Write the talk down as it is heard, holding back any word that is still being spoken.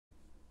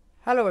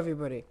Hello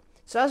everybody.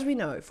 So as we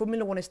know,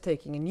 Formula 1 is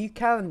taking a new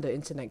calendar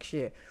into next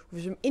year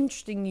with some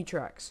interesting new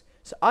tracks.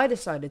 So I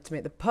decided to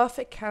make the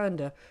perfect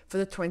calendar for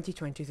the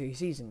 2023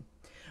 season.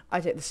 I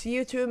take the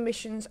CO2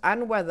 emissions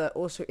and weather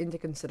also into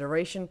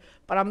consideration,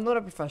 but I'm not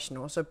a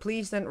professional, so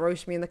please don't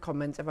roast me in the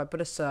comments if I put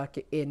a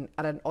circuit in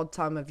at an odd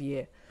time of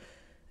year.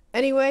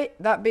 Anyway,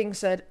 that being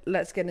said,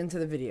 let's get into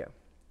the video.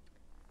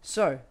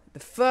 So, the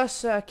first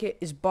circuit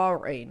is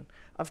Bahrain.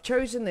 I've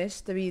chosen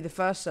this to be the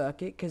first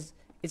circuit because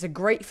it's a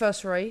great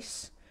first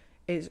race.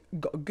 It's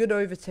got good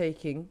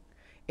overtaking.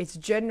 It's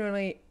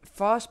generally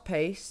fast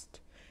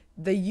paced.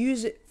 They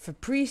use it for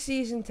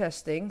pre-season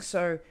testing,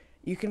 so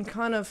you can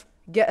kind of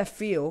get a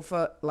feel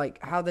for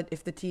like how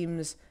if the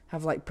teams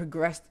have like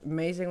progressed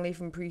amazingly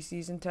from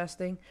pre-season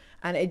testing,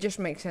 and it just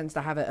makes sense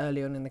to have it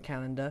early on in the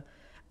calendar.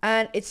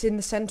 And it's in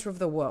the center of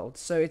the world,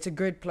 so it's a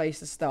good place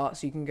to start,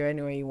 so you can go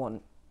anywhere you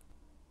want.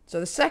 So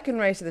the second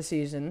race of the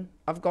season,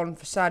 I've gone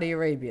for Saudi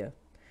Arabia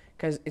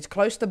because it's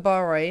close to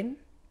Bahrain,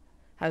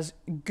 has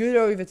good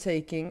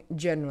overtaking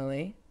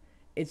generally,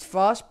 it's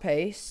fast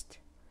paced,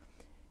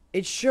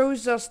 it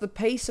shows us the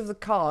pace of the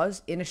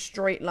cars in a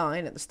straight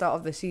line at the start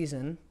of the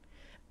season,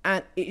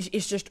 and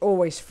it's just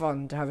always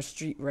fun to have a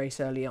street race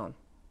early on.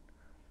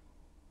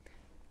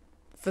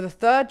 For the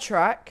third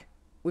track,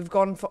 we've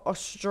gone for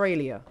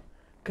Australia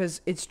because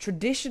it's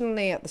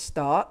traditionally at the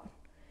start.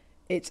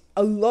 It's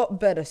a lot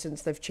better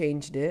since they've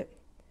changed it.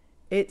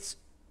 It's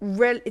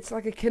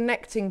like a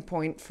connecting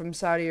point from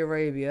Saudi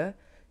Arabia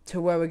to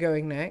where we're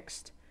going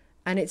next.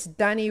 And it's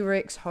Danny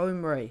Rick's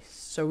home race,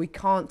 so we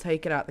can't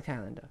take it out the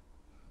calendar.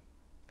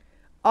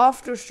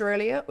 After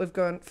Australia, we've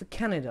gone for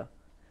Canada,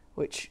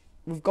 which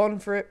we've gone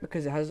for it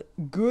because it has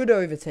good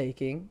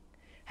overtaking,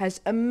 has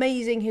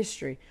amazing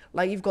history.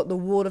 Like, you've got the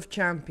World of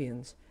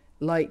Champions.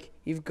 Like,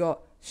 you've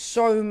got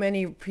so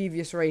many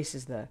previous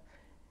races there.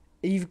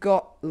 You've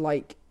got,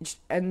 like,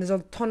 and there's a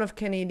ton of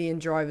Canadian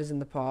drivers in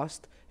the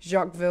past.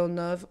 Jacques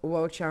Villeneuve,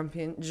 world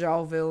champion,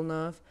 Charles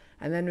Villeneuve.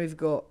 And then we've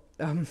got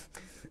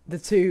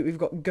we've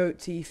got Goat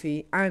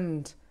Tiffy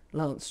and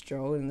Lance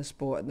Stroll in the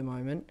sport at the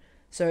moment.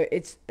 So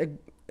it's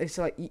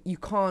like you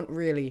can't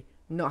really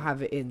not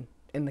have it in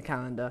the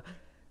calendar.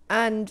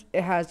 And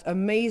it has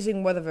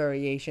amazing weather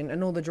variation,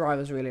 and all the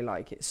drivers really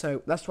like it.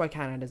 So that's why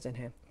Canada's in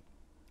here.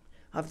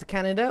 After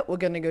Canada, we're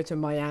going to go to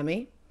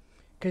Miami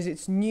because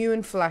it's new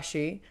and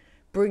flashy,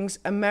 brings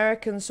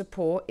American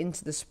support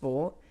into the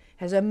sport,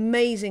 has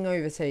amazing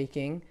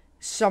overtaking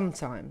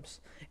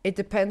sometimes. It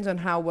depends on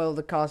how well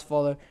the cars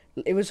follow.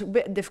 It was a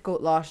bit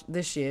difficult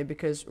this year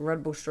because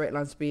Red Bull straight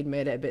line speed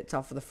made it a bit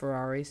tough for the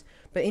Ferraris.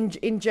 But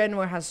in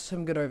general, it has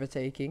some good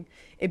overtaking.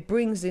 It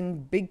brings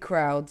in big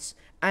crowds,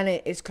 and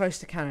it's close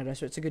to Canada,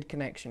 so it's a good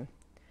connection.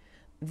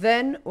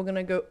 Then we're going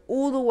to go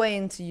all the way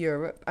into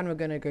Europe, and we're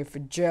going to go for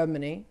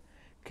Germany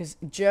because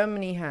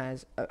Germany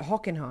has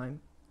Hockenheim.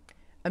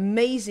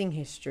 Amazing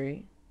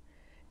history.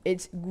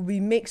 We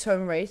mix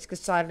home race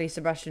because sadly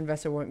Sebastian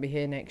Vettel won't be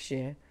here next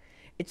year.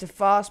 It's a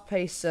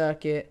fast-paced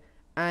circuit,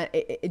 and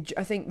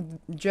I think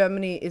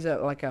Germany is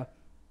like a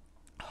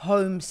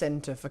home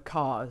center for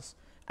cars,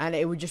 and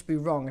it would just be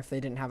wrong if they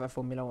didn't have a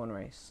Formula 1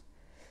 race.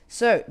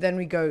 So then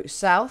we go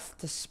south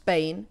to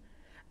Spain,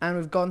 and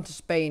we've gone to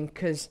Spain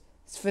because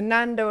it's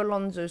Fernando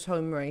Alonso's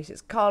home race. It's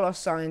Carlos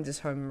Sainz's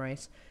home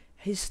race.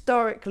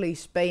 Historically,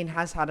 Spain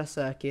has had a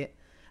circuit.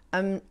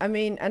 I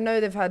mean, I know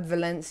they've had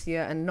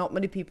Valencia, and not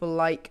many people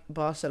like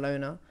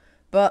Barcelona,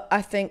 but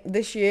I think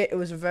this year it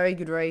was a very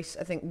good race.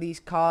 I think these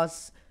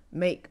cars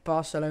make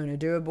Barcelona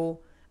doable,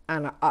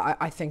 and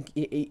I think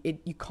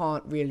you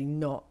can't really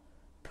not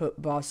put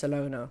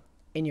Barcelona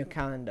in your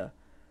calendar.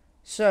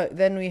 So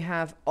then we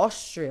have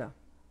Austria.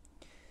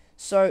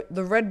 So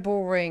the Red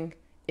Bull Ring,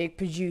 it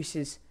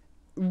produces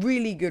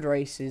really good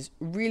races,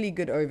 really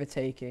good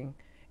overtaking.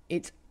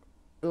 It's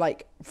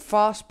like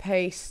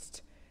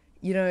fast-paced.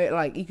 You know,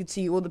 like, you could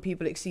see all the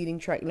people exceeding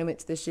track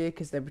limits this year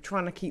because they were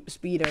trying to keep the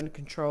speed under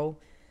control.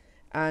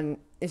 And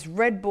it's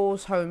Red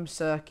Bull's home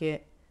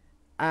circuit.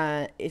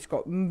 It's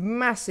got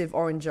massive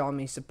Orange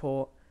Army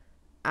support.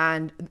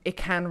 And it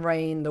can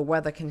rain, the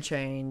weather can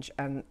change.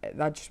 And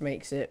that just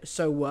makes it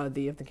so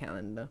worthy of the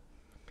calendar.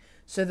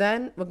 So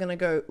then we're going to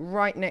go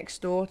right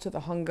next door to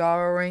the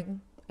Hungaroring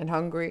in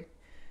Hungary.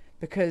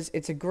 Because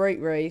it's a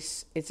great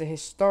race. It's a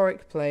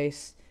historic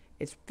place.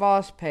 It's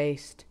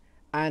fast-paced.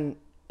 And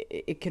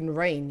it can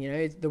rain, you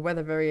know, the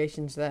weather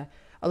variations there.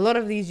 A lot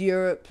of these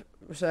Europe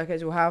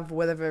circuits will have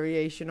weather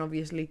variation,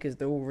 obviously, because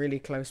they're all really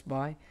close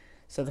by.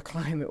 So the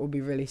climate will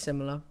be really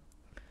similar.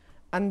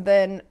 And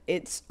then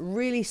it's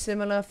really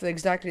similar for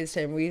exactly the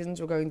same reasons.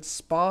 We're going to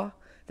Spa.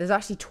 There's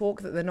actually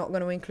talk that they're not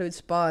going to include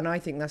Spa, and I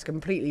think that's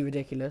completely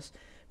ridiculous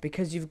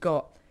because you've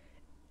got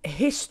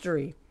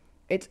history.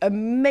 It's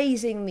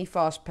amazingly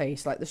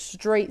fast-paced, like the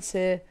straights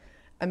here.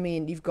 I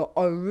mean, you've got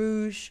Eau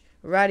Rouge,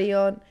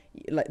 Radion,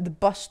 like the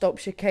bus stop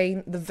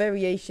chicane. The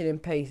variation in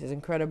pace is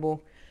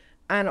incredible.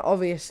 And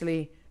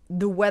obviously,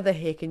 the weather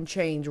here can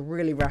change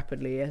really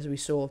rapidly, as we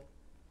saw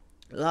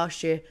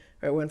last year,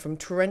 where it went from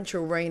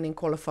torrential rain in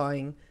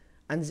qualifying,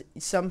 and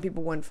some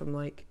people went from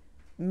like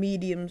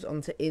mediums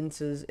onto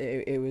inters.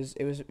 It was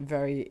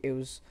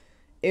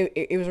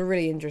a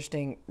really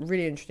interesting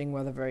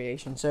weather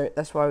variation. So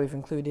that's why we've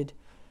included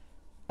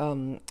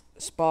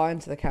Spa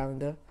into the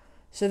calendar.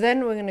 So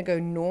then we're gonna go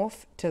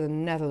north to the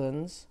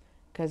Netherlands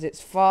because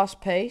it's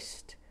fast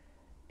paced.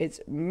 It's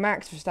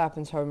Max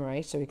Verstappen's home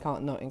race, so we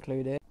can't not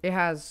include it. It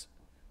has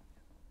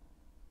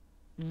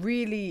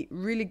really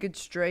good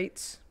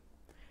straights.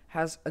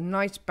 Has a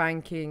nice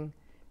banking.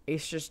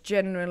 It's just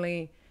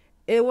generally,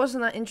 it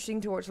wasn't that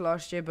interesting to watch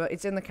last year, but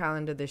it's in the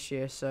calendar this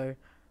year, so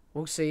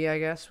we'll see. I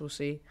guess we'll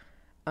see.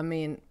 I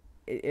mean,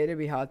 it'll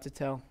be hard to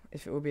tell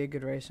if it will be a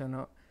good race or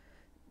not.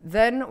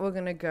 Then we're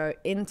gonna go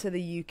into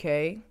the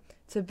UK.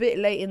 It's a bit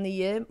late in the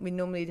year. We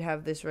normally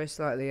have this race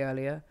slightly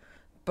earlier,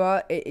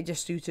 but it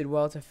just suited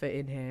well to fit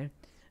in here.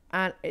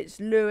 And it's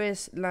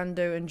Lewis,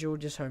 Lando, and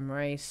George's home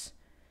race.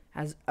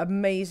 Has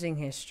amazing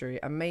history,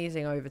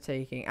 amazing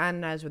overtaking,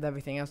 and as with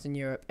everything else in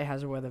Europe, it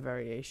has a weather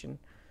variation.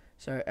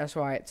 So that's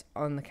why it's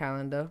on the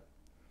calendar.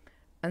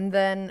 And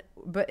then,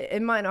 but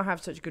it might not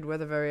have such good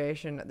weather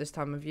variation at this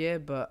time of year,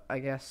 but I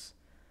guess,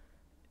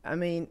 I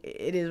mean,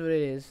 it is what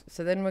it is.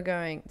 So then we're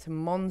going to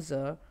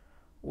Monza,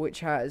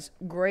 which has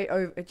great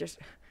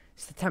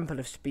it's the temple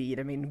of speed.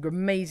 I mean,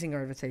 amazing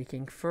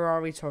overtaking,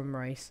 Ferrari's home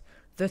race,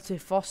 the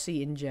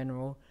Tifosi in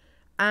general,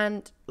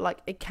 and like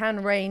it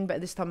can rain, but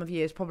at this time of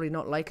year it's probably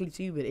not likely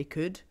to, but it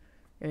could.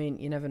 I mean,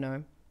 you never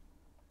know.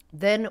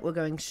 Then we're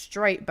going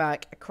straight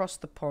back across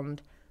the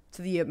pond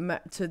to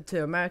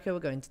to America. We're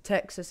going to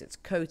Texas. It's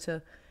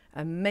COTA,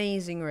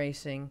 amazing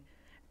racing.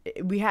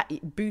 We had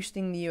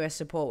boosting the US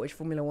support, which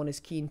Formula One is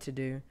keen to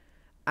do,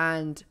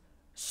 and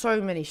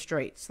so many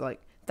straights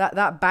like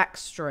that back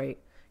straight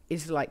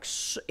is like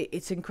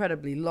it's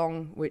incredibly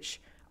long, which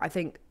I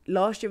think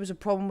last year was a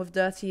problem with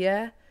dirty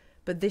air,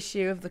 but this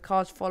year with the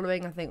cars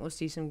following, I think we'll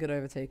see some good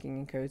overtaking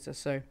in COTA.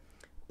 So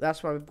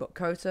that's why we've got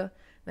COTA.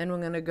 Then we're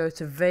going to go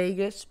to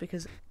Vegas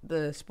because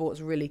the sport's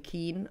really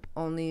keen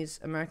on these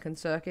American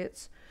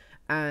circuits,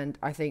 and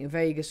I think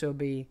Vegas will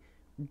be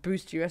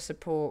boost US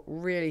support,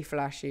 really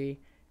flashy,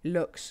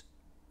 looks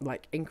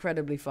like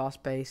incredibly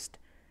fast paced.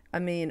 I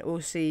mean,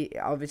 we'll see.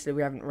 Obviously,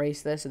 we haven't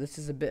raced there, so this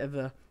is a bit of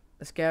a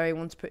scary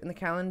one to put in the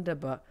calendar,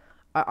 but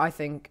I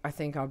think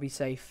I'll be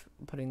safe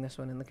putting this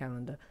one in the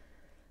calendar.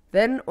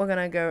 Then we're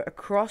gonna go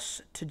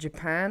across to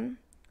Japan,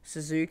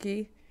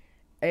 Suzuki.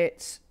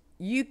 It's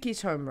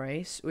Yuki's home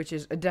race, which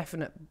is a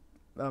definite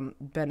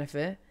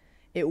benefit.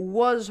 It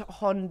was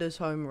Honda's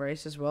home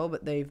race as well,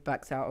 but they've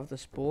backed out of the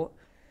sport.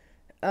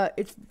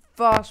 It's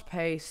fast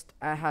paced.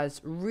 It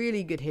has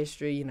really good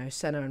history. You know,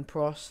 Senna and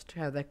Prost,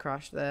 how they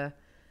crashed there.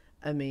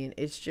 I mean,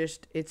 it's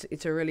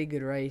a really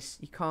good race.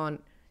 You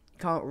can't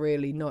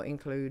really not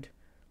include.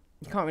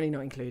 You can't really not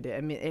include it.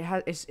 I mean, it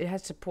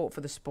has support for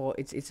the sport.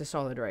 It's a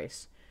solid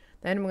race.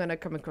 Then we're gonna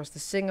come across to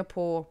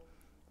Singapore,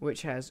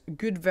 which has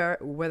good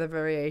weather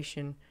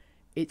variation.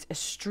 It's a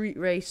street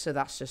race, so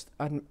that's just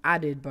an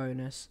added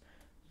bonus.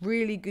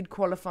 Really good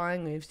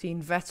qualifying. We've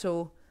seen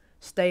Vettel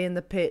stay in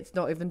the pits,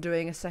 not even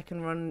doing a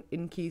second run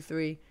in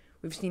Q3.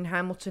 We've seen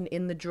Hamilton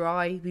in the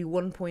dry be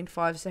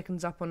 1.5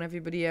 seconds up on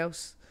everybody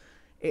else.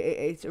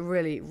 It's a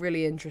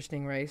really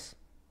interesting race.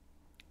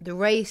 The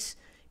race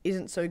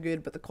isn't so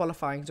good, but the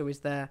qualifying is always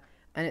there,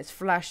 and it's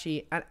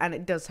flashy, and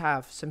it does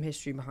have some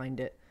history behind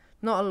it.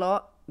 Not a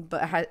lot,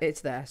 but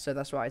it's there, so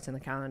that's why it's in the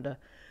calendar.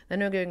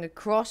 Then we're going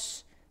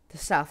across to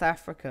South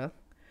Africa,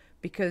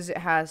 because it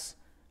has,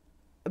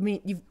 I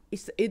mean, I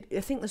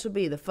think this will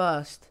be the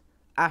first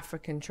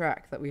African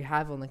track that we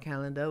have on the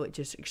calendar, which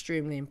is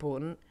extremely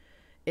important.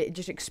 It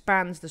just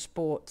expands the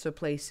sport to a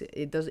place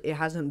it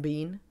hasn't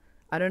been.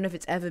 I don't know if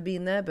it's ever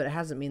been there, but it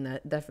hasn't been there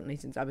definitely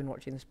since I've been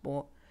watching the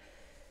sport.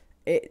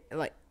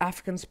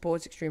 African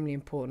sport's extremely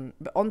important.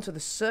 But onto the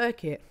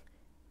circuit,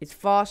 it's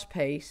fast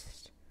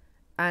paced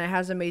and it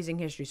has amazing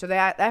history. So the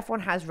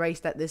F1 has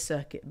raced at this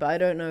circuit, but I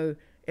don't know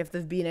if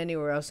they've been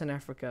anywhere else in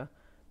Africa.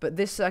 But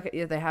this circuit,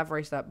 yeah, they have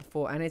raced that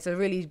before, and it's a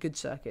really good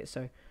circuit.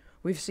 So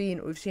we've seen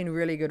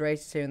really good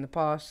races here in the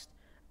past,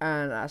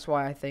 and that's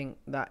why I think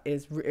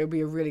it'll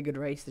be a really good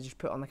race to just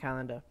put on the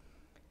calendar.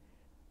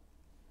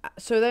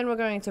 So then we're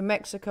going to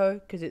Mexico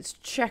because it's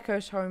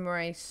Checo's home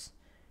race.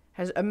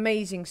 Has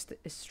amazing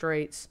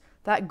straights.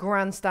 That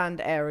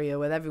grandstand area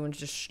where everyone's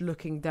just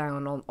looking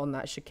down on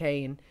that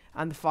chicane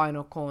and the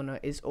final corner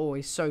is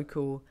always so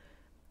cool.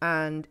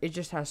 And it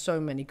just has so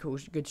many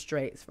good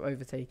straights for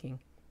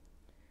overtaking.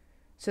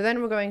 So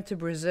then we're going to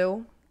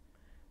Brazil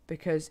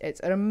because it's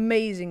an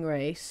amazing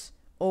race.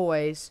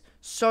 Always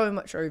so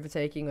much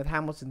overtaking with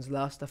Hamilton's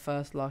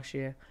first last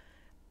year.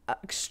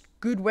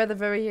 Good weather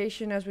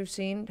variation as we've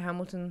seen.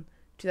 Hamilton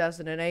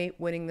 2008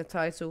 winning the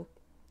title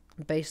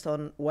based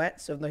on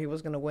wet, so though he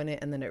was going to win it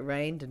and then it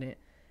rained and it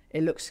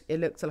looked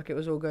like it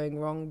was all going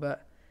wrong,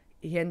 but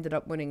he ended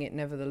up winning it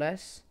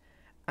nevertheless.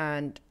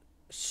 And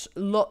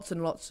lots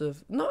and lots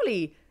of, not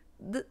only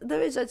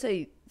there is, I'd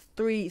say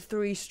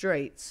three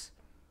straights,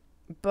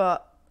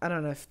 but I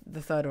don't know if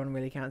the third one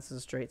really counts as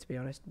a straight, to be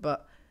honest,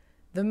 but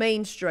the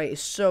main straight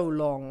is so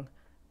long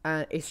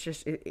and it's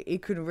just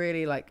it could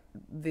really like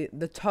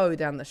the tow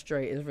down the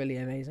straight is really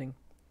amazing.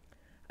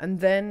 And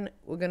then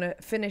we're gonna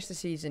finish the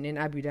season in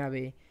Abu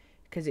Dhabi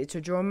because it's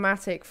a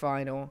dramatic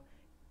final.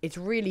 It's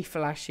really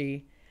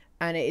flashy,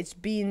 and it's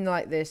been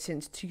like this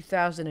since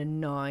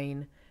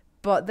 2009.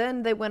 But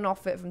then they went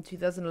off it from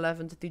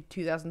 2011 to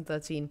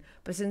 2013.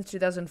 But since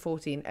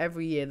 2014,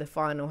 every year the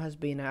final has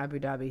been at Abu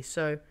Dhabi.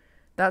 So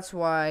that's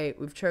why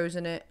we've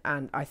chosen it,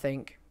 and I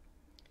think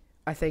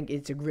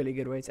it's a really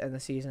good way to end the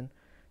season.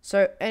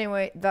 So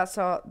anyway, that's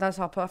our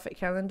perfect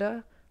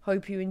calendar.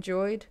 Hope you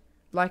enjoyed.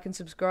 Like and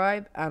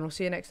subscribe, and we'll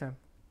see you next time.